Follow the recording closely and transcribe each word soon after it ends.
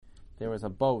there was a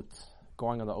boat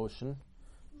going on the ocean,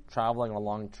 traveling on a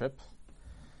long trip.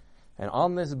 And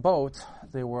on this boat,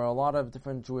 there were a lot of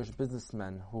different Jewish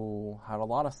businessmen who had a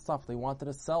lot of stuff they wanted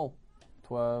to sell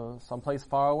to someplace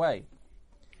far away.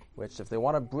 Which, if they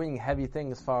want to bring heavy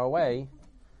things far away,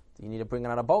 you need to bring it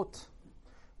on a boat.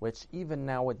 Which even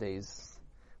nowadays,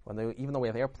 even though we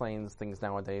have airplanes, things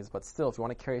nowadays, but still, if you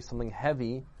want to carry something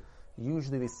heavy,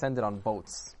 usually they send it on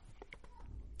boats.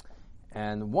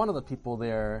 And one of the people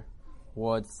there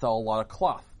would sell a lot of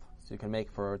cloth. So you can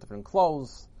make for different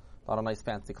clothes, a lot of nice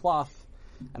fancy cloth.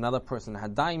 Another person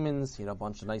had diamonds, he had a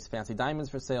bunch of nice fancy diamonds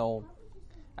for sale.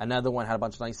 Another one had a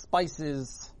bunch of nice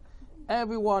spices.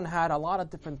 Everyone had a lot of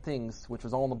different things, which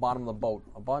was all on the bottom of the boat.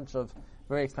 A bunch of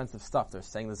very expensive stuff. They're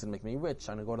saying this is going to make me rich.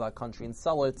 I'm going to go to that country and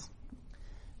sell it.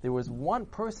 There was one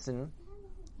person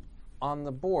on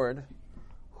the board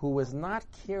who was not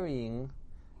carrying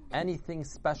anything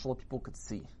special that people could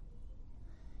see.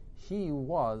 He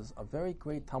was a very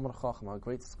great Talmid Chacham, a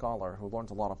great scholar who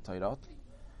learned a lot of Torah.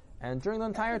 And during the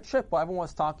entire trip, while everyone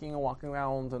was talking and walking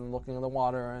around and looking in the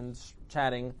water and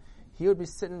chatting, he would be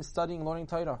sitting, studying, learning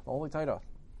Torah, the Holy Torah.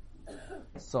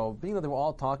 So, being that they were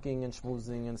all talking and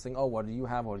schmoozing and saying, oh, what do you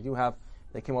have, what do you have?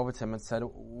 They came over to him and said,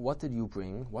 what did you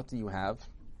bring? What do you have?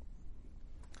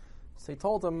 So he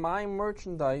told him, my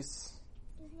merchandise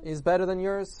is better than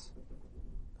yours.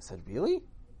 I said, really?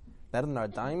 Better than our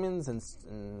diamonds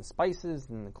and spices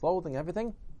and clothing,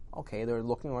 everything? Okay, they were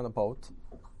looking on the boat.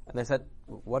 And they said,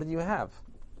 what do you have?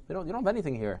 You don't have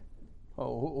anything here.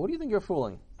 Oh, who do you think you're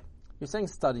fooling? You're saying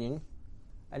studying,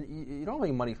 and you don't have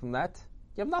any money from that.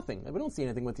 You have nothing. We don't see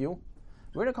anything with you.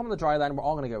 We're going to come on the dry land, and we're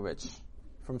all going to get rich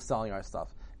from selling our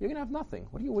stuff. You're going to have nothing.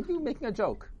 What are you making a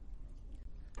joke?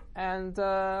 And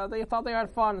they thought they had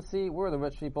fun. See, we're the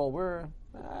rich people.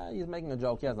 He's making a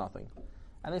joke. He has nothing.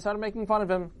 And they started making fun of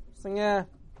him, saying,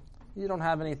 you don't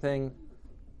have anything.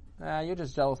 You're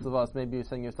just jealous of us. Maybe you're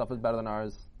saying your stuff is better than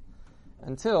ours.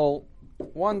 Until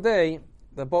one day,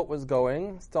 the boat was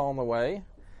going, still on the way,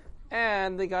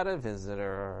 and they got a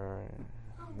visitor.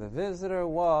 The visitor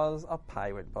was a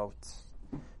pirate boat.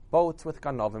 Boat with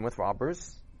ganovim, with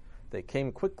robbers. They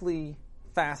came quickly,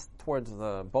 fast towards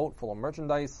the boat full of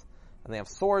merchandise, and they have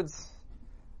swords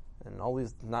and all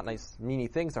these not nice, meany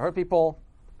things to hurt people.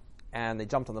 And they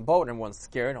jumped on the boat, and everyone's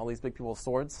scared, all these big people with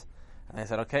swords. And they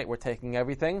said, okay, we're taking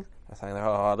everything. They're saying,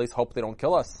 at least hope they don't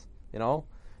kill us,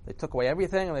 They took away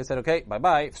everything, and they said, okay,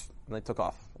 bye-bye, and they took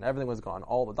off. And everything was gone.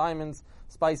 All the diamonds,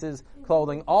 spices,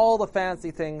 clothing, all the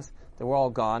fancy things, they were all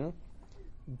gone.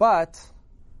 But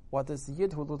what this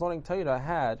Yid who was learning Torah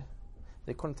had,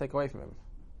 they couldn't take away from him.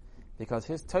 Because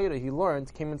his Torah he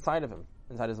learned came inside of him,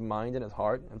 inside his mind and his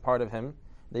heart, and part of him.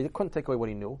 They couldn't take away what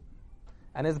he knew.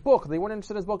 And his book, they weren't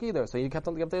interested in his book either, so he kept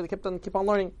on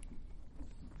learning.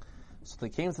 So they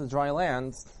came to the dry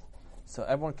land, so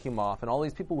everyone came off, and all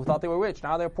these people who thought they were rich,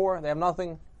 now they're poor, they have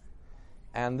nothing.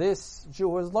 And this Jew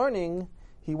who was learning,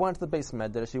 he went to the Beis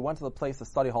Medrash, he went to the place, the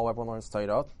study hall where everyone learns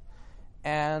Torah,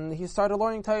 and he started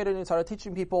learning Torah, and he started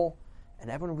teaching people, and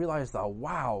everyone realized,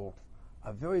 wow,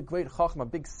 a very great Chacham, a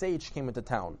big sage came into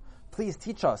town. Please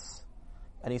teach us.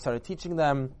 And he started teaching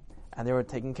them, and they were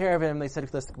taking care of him. They said,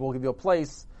 we'll give you a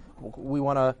place. We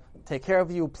want to take care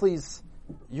of you. Please,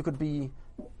 you could be...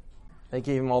 They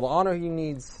gave him all the honor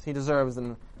he deserves,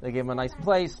 and they gave him a nice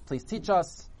place. Please teach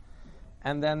us.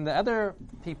 And then the other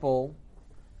people,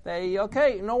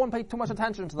 no one paid too much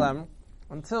attention to them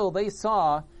until they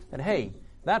saw that, hey,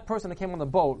 that person that came on the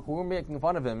boat, who were making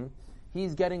fun of him,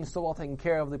 he's getting so well taken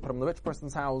care of. They put him in the rich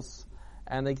person's house,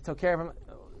 and they took care of him.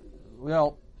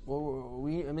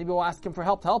 Maybe we'll ask him for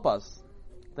help to help us.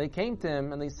 They came to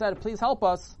him and they said, please help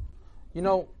us. You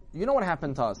know what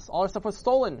happened to us. All our stuff was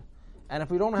stolen. And if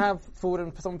we don't have food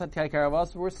and someone to take care of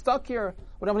us, we're stuck here.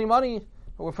 We don't have any money.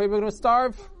 We're afraid we're going to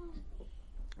starve.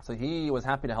 So he was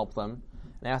happy to help them.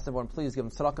 And asked everyone, please give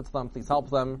them tzedakah to them. Please help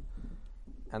them.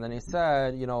 And then he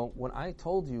said, when I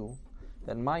told you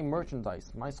that my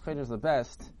merchandise, my scheder is the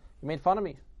best, you made fun of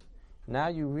me. Now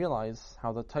you realize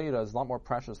how the Torah is a lot more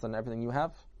precious than everything you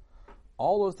have.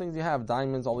 All those things you have,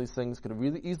 diamonds, all these things, could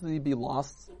really easily be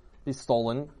lost, be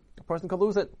stolen. A person could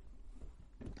lose it.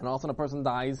 And also when a person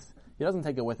dies, he doesn't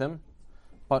take it with him.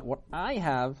 But what I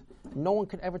have, no one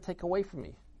could ever take away from me.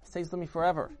 It stays with me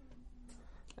forever.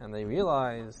 And they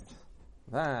realized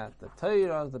that the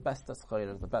Torah is the best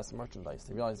scheder, the best merchandise.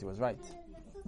 They realized he was right.